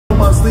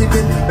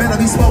sleeping. Man, I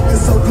be smoking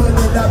so good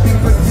that I be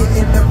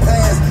forgetting the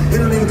past. It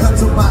don't even come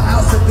to my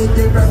house and then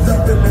get wrapped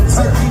up in the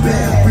turkey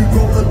bag. We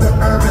roll up the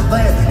urban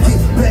land,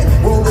 get back,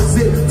 roll the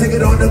zip, take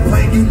it on the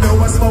plane. You know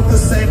I smoke the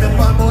same if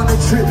I'm on a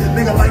trip.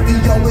 Nigga like me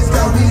always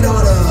got weed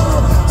on her.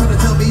 Tryna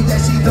tell me that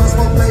she don't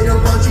smoke later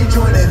on, she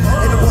joining.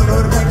 Ain't a point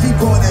on the back, keep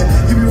going in.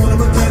 You be rolling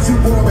with cats, you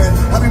boring.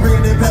 I be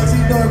bringing it back, she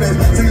enormous.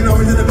 Taking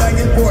over to the back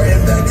and forth,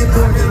 and back and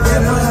forth, and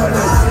get my heart.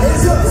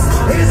 Hands up,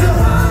 hands up,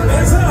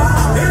 hands up,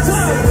 hands up, hands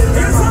up,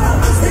 hands up.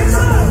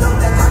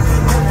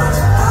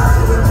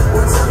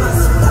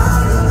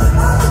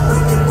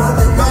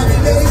 Bobby,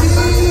 baby.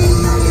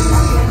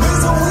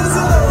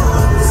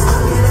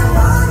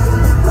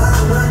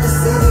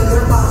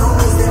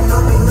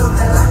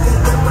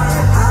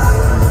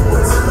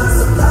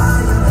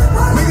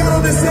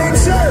 Same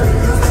shirt.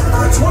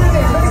 28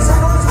 makes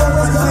some noise for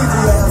Wiz Khalifa,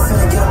 y'all.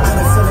 Finna get up in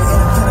the feeling,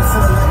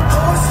 feeling like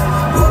boss.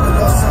 Roll a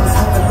little something,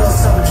 smoke a little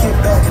something, kick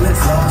back and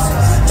let's floss.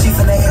 Chief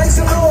and they make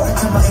some noise.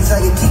 Tell my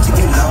anxiety to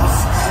get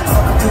lost.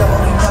 Fuck a pill,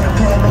 only got a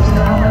pen, but you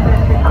know how my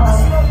best get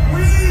cost.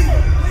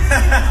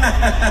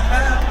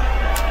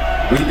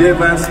 We did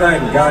last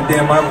night, and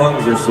goddamn, my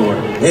lungs are sore.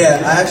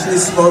 Yeah, I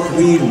actually smoked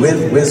weed with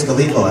Wiz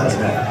Khalifa last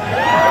night.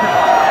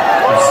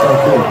 It's so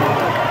cool.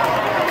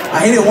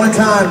 I hit it one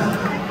time.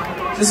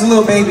 Just a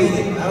little baby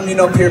hit. I don't need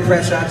no peer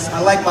pressure.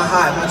 I like my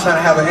high. I'm not trying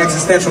to have an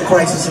existential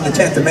crisis in the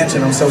 10th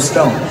dimension. I'm so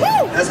stoned.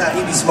 That's how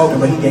he be smoking,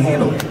 but he can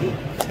handle it.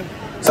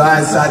 So I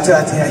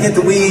hit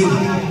the weed,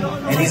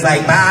 and he's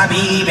like,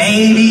 Bobby,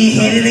 baby,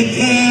 hit it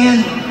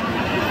again.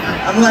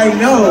 I'm like,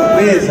 no,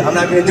 Wiz, I'm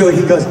not gonna do it.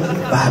 He goes,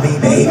 Bobby,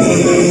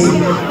 baby.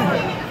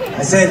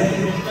 I said,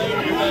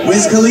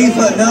 Wiz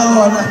Khalifa,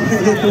 no, I'm not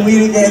gonna hit the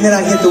weed again. And then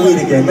I hit the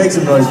weed again. Make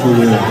some noise for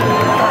Wiz.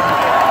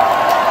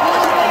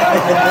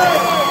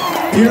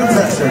 Peer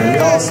pressure, we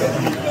all say.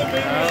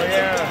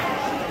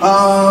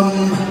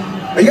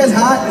 Are you guys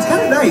hot? It's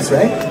kind of nice,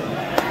 right?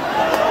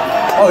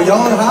 Oh,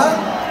 y'all are hot?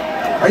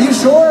 Are you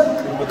sure?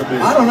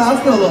 I don't know, I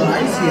feel a little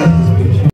icy.